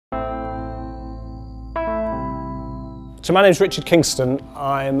So my name's Richard Kingston.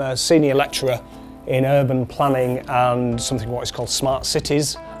 I'm a senior lecturer in urban planning and something what is called smart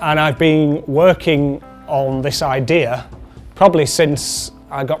cities. And I've been working on this idea probably since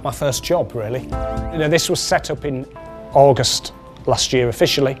I got my first job, really. This was set up in August last year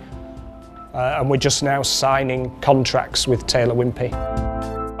officially, and we're just now signing contracts with Taylor Wimpey.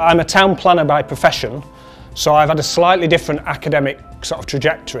 I'm a town planner by profession, so I've had a slightly different academic sort of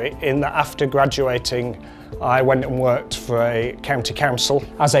trajectory in that after graduating I went and worked for a county council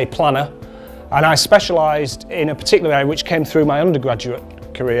as a planner, and I specialised in a particular area which came through my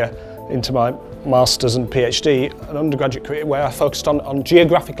undergraduate career into my Masters and PhD, an undergraduate career where I focused on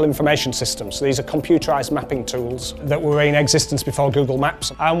Geographical Information Systems. So these are computerised mapping tools that were in existence before Google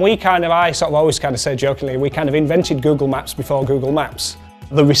Maps. And I sort of always kind of say jokingly, we kind of invented Google Maps before Google Maps.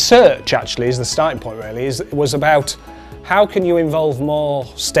 The research actually is the starting point really, was about how can you involve more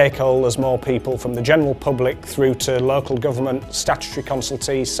stakeholders, more people from the general public through to local government, statutory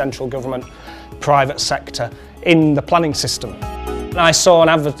consultees, central government, private sector in the planning system. I saw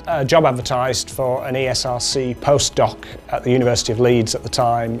a job advertised for an ESRC postdoc at the University of Leeds at the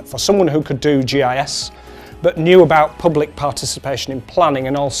time for someone who could do GIS but knew about public participation in planning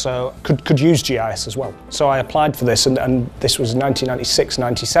and also could use GIS as well. So I applied for this, and this was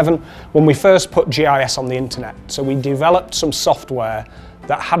 1996-97 when we first put GIS on the internet. So we developed some software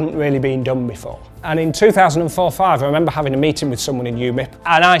that hadn't really been done before. And in 2004-05 I remember having a meeting with someone in UMIP,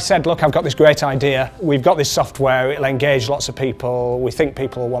 and I said, look, I've got this great idea, we've got this software, it'll engage lots of people, we think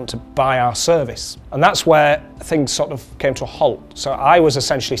people will want to buy our service. And that's where things sort of came to a halt. So I was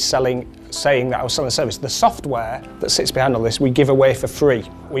essentially saying that I was selling a service. The software that sits behind all this we give away for free.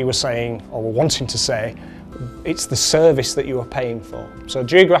 We were saying, or were wanting to say, it's the service that you are paying for. So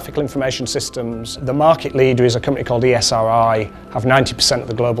Geographical Information Systems, the market leader is a company called ESRI, have 90% of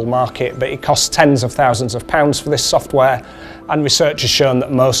the global market, but it costs tens of thousands of pounds for this software, and research has shown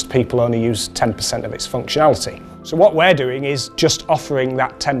that most people only use 10% of its functionality. So what we're doing is just offering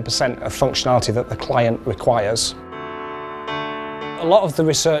that 10% of functionality that the client requires. A lot of the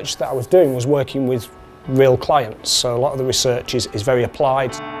research that I was doing was working with real clients, so a lot of the research is very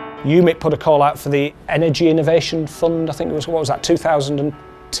applied. UMIP put a call out for the Energy Innovation Fund, I think it was, what was that,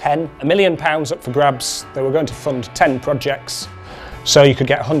 2010? £1 million up for grabs. They were going to fund 10 projects, so you could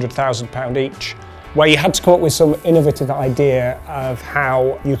get £100,000 each, where you had to come up with some innovative idea of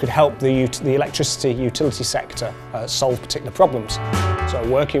how you could help the electricity utility sector solve particular problems. So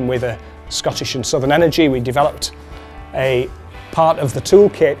working with a Scottish and Southern Energy, we developed a part of the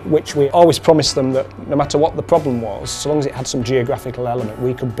toolkit which we always promised them that no matter what the problem was, so long as it had some geographical element,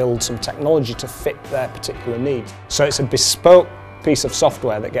 we could build some technology to fit their particular need. So it's a bespoke piece of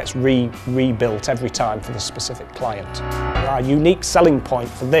software that gets rebuilt every time for the specific client. Our unique selling point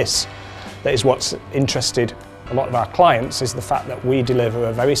for this, that is what's interested a lot of our clients, is the fact that we deliver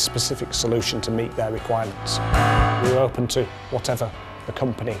a very specific solution to meet their requirements. We're open to whatever the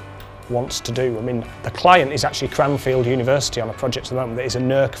company wants to do. I mean, the client is actually Cranfield University on a project at the moment that is a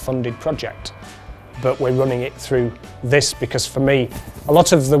NERC-funded project, but we're running it through this because for me, a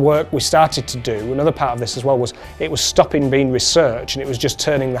lot of the work we started to do, another part of this as well, was it was stopping being research and it was just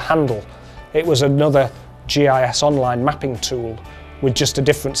turning the handle. It was another GIS online mapping tool with just a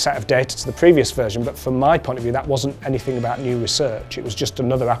different set of data to the previous version, but from my point of view that wasn't anything about new research, it was just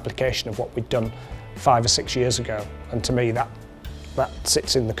another application of what we'd done 5 or 6 years ago, and to me that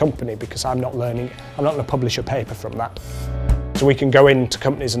sits in the company because I'm not going to publish a paper from that. So we can go into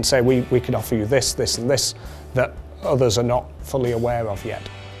companies and say we can offer you this, this and this that others are not fully aware of yet.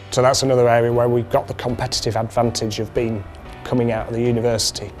 So that's another area where we've got the competitive advantage of coming out of the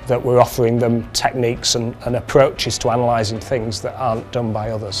university, that we're offering them techniques and approaches to analysing things that aren't done by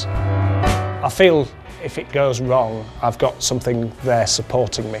others. I feel if it goes wrong, I've got something there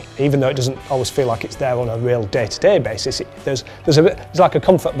supporting me. Even though it doesn't always feel like it's there on a real day-to-day basis, there's like a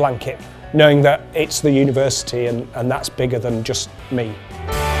comfort blanket knowing that it's the university and that's bigger than just me.